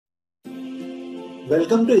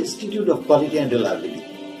Welcome to Institute of Quality and Reliability.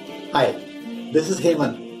 Hi, this is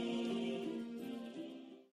Hemant.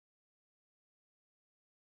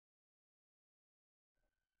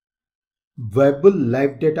 Weibull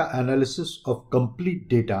live data analysis of complete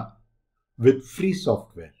data with free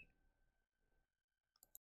software.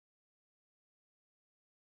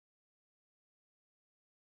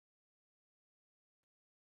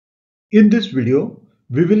 In this video,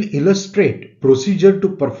 we will illustrate procedure to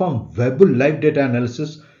perform Weibull live data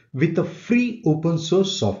analysis with a free open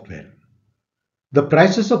source software. The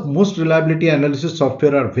prices of most reliability analysis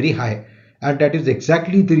software are very high, and that is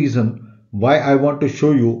exactly the reason why I want to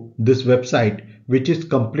show you this website, which is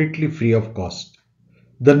completely free of cost.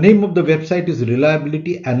 The name of the website is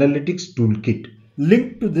Reliability Analytics Toolkit.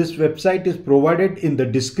 Link to this website is provided in the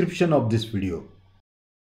description of this video.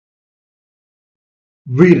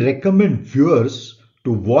 We recommend viewers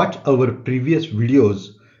to watch our previous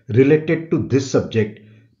videos related to this subject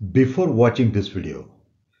before watching this video.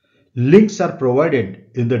 Links are provided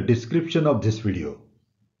in the description of this video.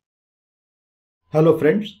 Hello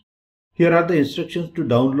friends, here are the instructions to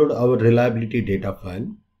download our reliability data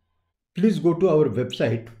file. Please go to our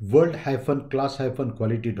website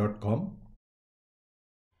world-class-quality.com.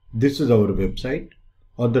 This is our website.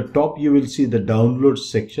 On the top you will see the downloads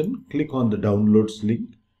section. Click on the downloads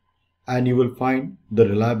link and you will find the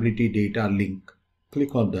reliability data link.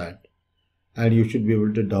 Click on that and you should be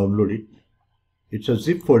able to download it. It's a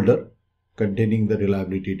zip folder containing the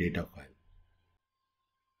reliability data file.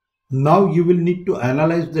 Now you will need to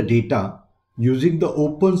analyze the data using the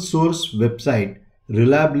open source website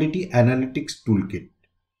Reliability Analytics Toolkit.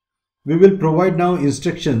 We will provide now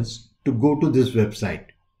instructions to go to this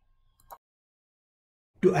website.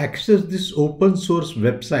 To access this open source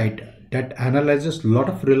website that analyzes a lot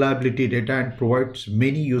of reliability data and provides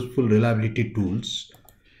many useful reliability tools,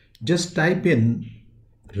 just type in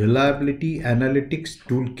Reliability Analytics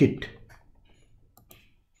Toolkit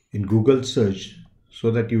in Google search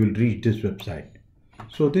so that you will reach this website.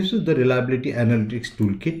 So this is the Reliability Analytics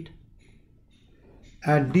Toolkit.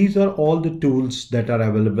 And these are all the tools that are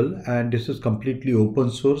available, and this is completely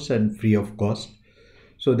open source and free of cost.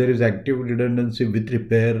 So there is active redundancy with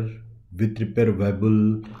repair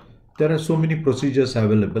Weibull. There are so many procedures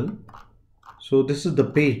available. So this is the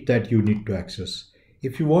page that you need to access.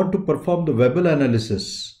 If you want to perform the Weibull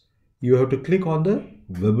analysis, you have to click on the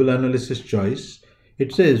Weibull analysis choice.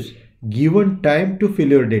 It says, given time to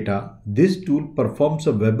failure data, this tool performs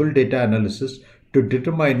a Weibull data analysis to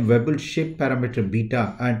determine Weibull shape parameter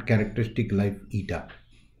beta and characteristic life eta.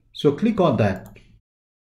 So click on that.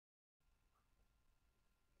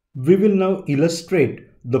 We will now illustrate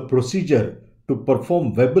the procedure to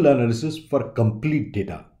perform Weibull analysis for complete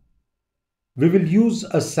data. We will use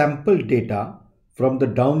a sample data from the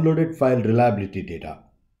downloaded file reliability data.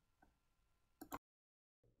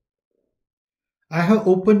 I have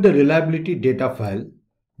opened the reliability data file.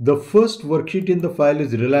 The first worksheet in the file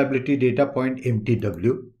is reliability data point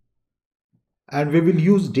MTW, and we will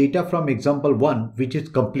use data from example 1, which is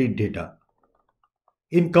complete data.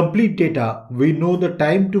 In complete data, we know the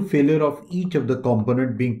time to failure of each of the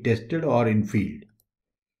component being tested or in field.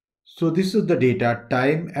 So this is the data,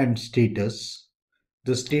 time and status.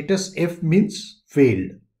 The status F means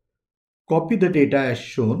failed. Copy the data as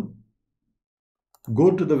shown.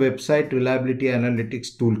 Go to the website Reliability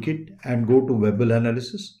Analytics Toolkit and go to Weibull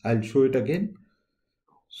analysis. I'll show it again.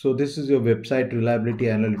 So this is your website Reliability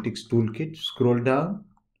Analytics Toolkit. Scroll down.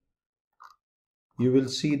 You will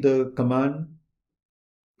see the command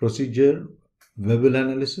procedure Weibull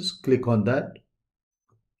analysis. Click on that.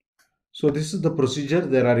 So this is the procedure.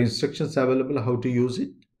 There are instructions available how to use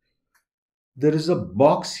it. There is a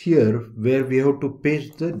box here where we have to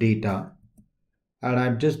paste the data. And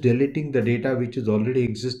I'm just deleting the data which is already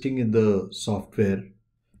existing in the software,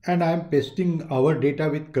 and I'm pasting our data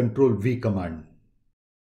with Ctrl V command.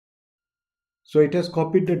 So it has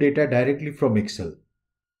copied the data directly from Excel.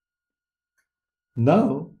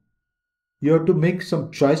 Now you have to make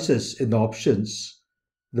some choices in the options.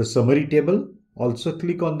 The summary table, also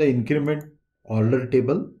click on the increment order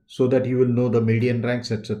table so that you will know the median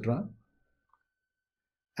ranks, etc.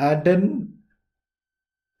 And then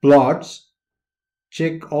plots.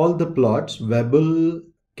 Check all the plots, Weibull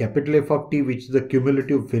capital F of t, which is the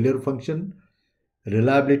cumulative failure function,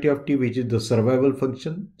 reliability of t, which is the survival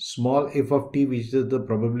function, small f of t, which is the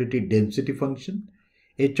probability density function,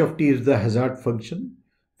 h of t is the hazard function,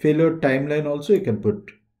 failure timeline also you can put.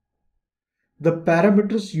 The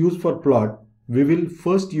parameters used for plot, we will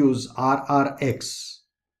first use RRX.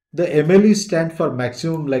 The MLE stands for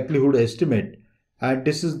maximum likelihood estimate, and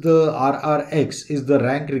this is the RRX is the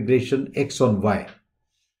rank regression X on Y.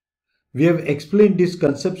 We have explained these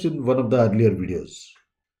concepts in one of the earlier videos.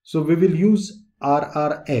 So we will use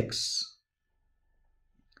RRX,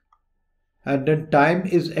 and then time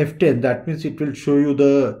is F10. That means it will show you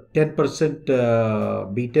the 10%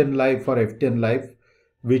 B10 life or F10 life,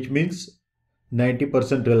 which means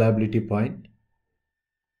 90% reliability point.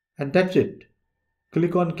 And that's it.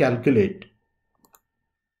 Click on calculate.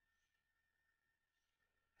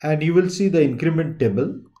 And you will see the increment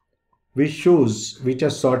table, which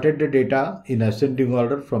has sorted the data in ascending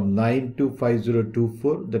order from 9 to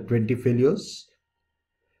 5024, the 20 failures.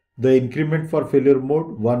 The increment for failure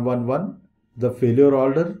mode 111, the failure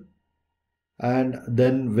order, and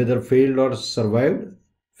then whether failed or survived.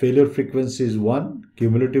 Failure frequency is 1,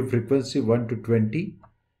 cumulative frequency 1 to 20.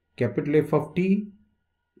 Capital F of T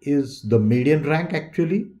is the median rank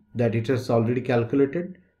actually that it has already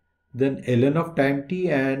calculated. Then ln of time t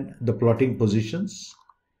and the plotting positions.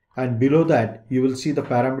 And below that you will see the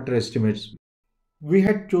parameter estimates. We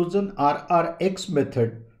had chosen RRX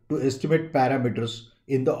method to estimate parameters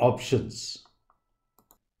in the options.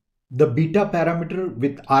 The beta parameter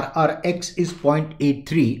with RRX is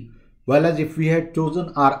 0.83, whereas if we had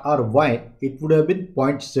chosen RRY, it would have been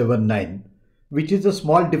 0.79, which is a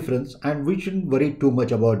small difference, and we shouldn't worry too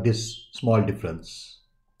much about this small difference.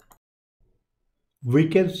 We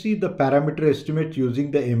can see the parameter estimate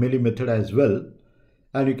using the MLE method as well,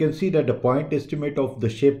 and you can see that the point estimate of the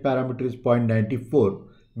shape parameter is 0.94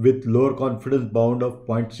 with lower confidence bound of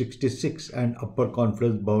 0.66 and upper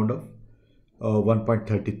confidence bound of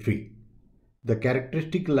 1.33. The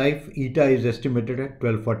characteristic life eta is estimated at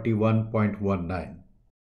 1241.19.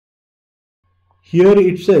 Here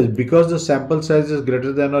it says because the sample size is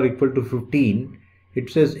greater than or equal to 15,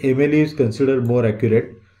 it says MLE is considered more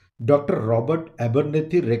accurate. Dr. Robert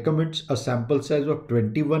Abernethy recommends a sample size of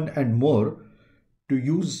 21 and more to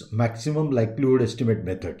use maximum likelihood estimate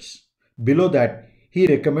methods. Below that, he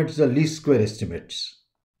recommends the least square estimates.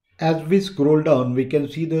 As we scroll down, we can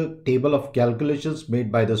see the table of calculations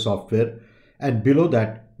made by the software, and below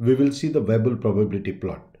that, we will see the Weibull probability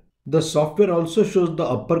plot. The software also shows the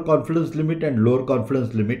upper confidence limit and lower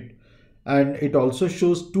confidence limit, and it also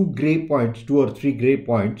shows two or three gray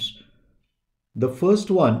points. The first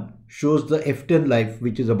one shows the F10 life,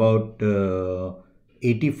 which is about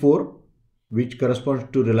 84, which corresponds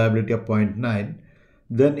to reliability of 0.9.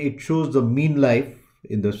 Then it shows the mean life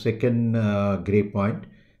in the second gray point.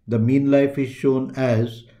 The mean life is shown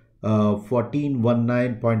as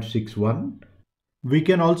 1419.61. We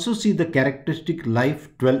can also see the characteristic life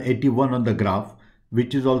 1281 on the graph,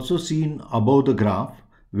 which is also seen above the graph,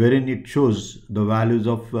 wherein it shows the values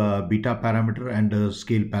of beta parameter and the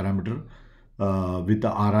scale parameter with the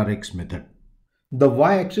RRX method. The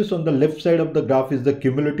y-axis on the left side of the graph is the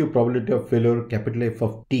cumulative probability of failure, capital F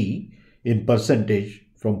of T, in percentage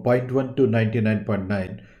from 0.1 to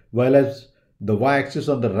 99.9, whereas the y-axis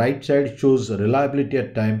on the right side shows reliability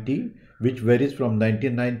at time t, which varies from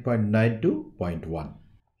 99.9 to 0.1.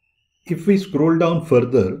 If we scroll down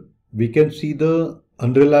further, we can see the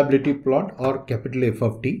unreliability plot or capital F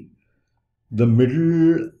of T. The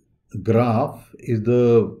middle graph is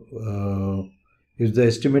the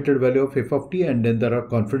estimated value of F of T, and then there are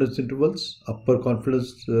confidence intervals, upper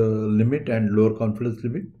confidence limit and lower confidence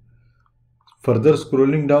limit. Further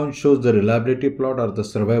scrolling down shows the reliability plot or the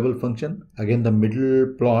survival function. Again, the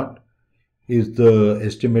middle plot is the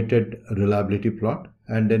estimated reliability plot,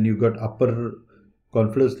 and then you got upper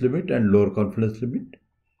confidence limit and lower confidence limit.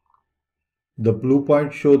 The blue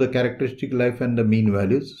points show the characteristic life and the mean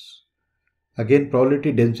values. Again,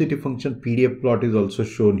 probability density function PDF plot is also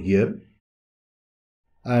shown here.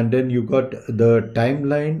 And then you got the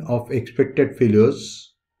timeline of expected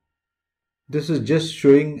failures. This is just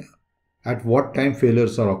showing at what time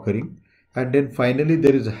failures are occurring. And then finally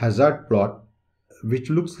there is a hazard plot,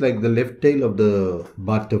 which looks like the left tail of the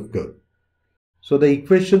bathtub curve. So the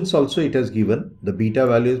equations also it has given. The beta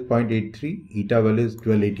value is 0.83, eta value is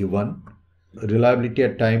 1281. Reliability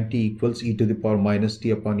at time t equals e to the power minus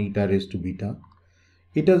t upon eta raised to beta.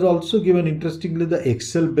 It has also given, interestingly, the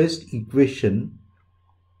Excel based equation,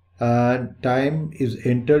 and time is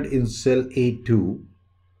entered in cell A2.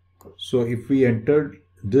 So if we entered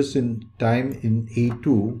this in time in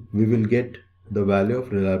A2, we will get the value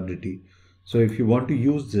of reliability. So if you want to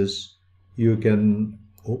use this, you can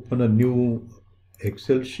open a new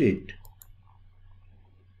Excel sheet,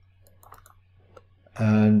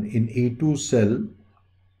 and in A2 cell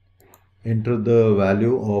enter the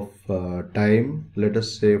value of time, let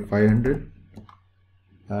us say 500,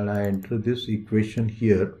 and I enter this equation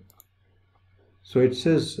here. So it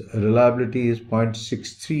says reliability is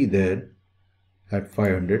 0.63 there at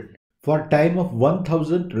 500. For time of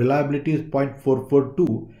 1000, reliability is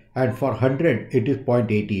 0.442, and for 100 it is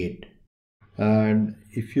 0.88. And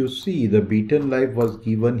if you see, the beaten life was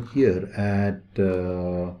given here at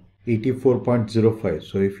 84.05.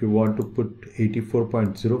 So if you want to put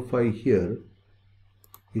 84.05 here,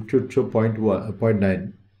 it should show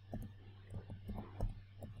 0.9.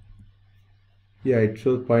 Yeah, it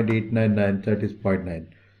shows 0.899, that is 0.9.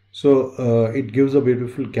 So it gives a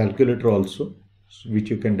beautiful calculator also, which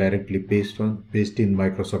you can directly paste in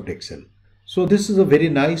Microsoft Excel. So this is a very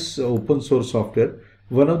nice open source software.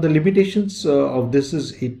 One of the limitations of this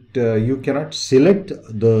is you cannot select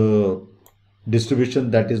the distribution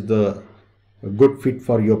that is the good fit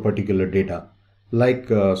for your particular data. Like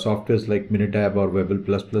softwares like Minitab or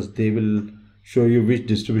Weibull++, they will show you which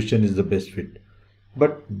distribution is the best fit.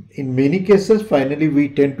 But in many cases, finally, we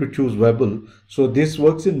tend to choose Weibull. So this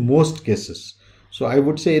works in most cases. So I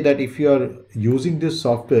would say that if you are using this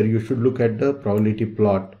software, you should look at the probability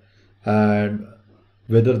plot and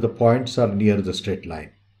whether the points are near the straight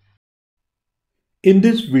line. In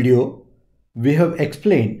this video, we have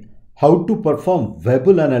explained how to perform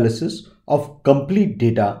Weibull analysis of complete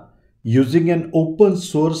data using an open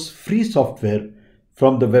source free software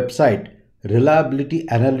from the website Reliability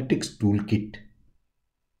Analytics Toolkit.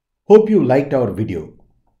 Hope you liked our video.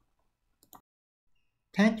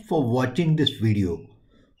 Thanks for watching this video.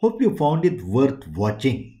 Hope you found it worth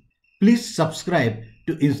watching. Please subscribe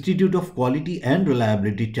to Institute of Quality and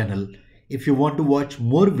Reliability channel if you want to watch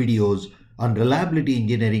more videos on reliability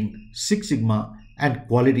engineering, Six Sigma and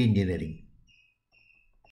quality engineering.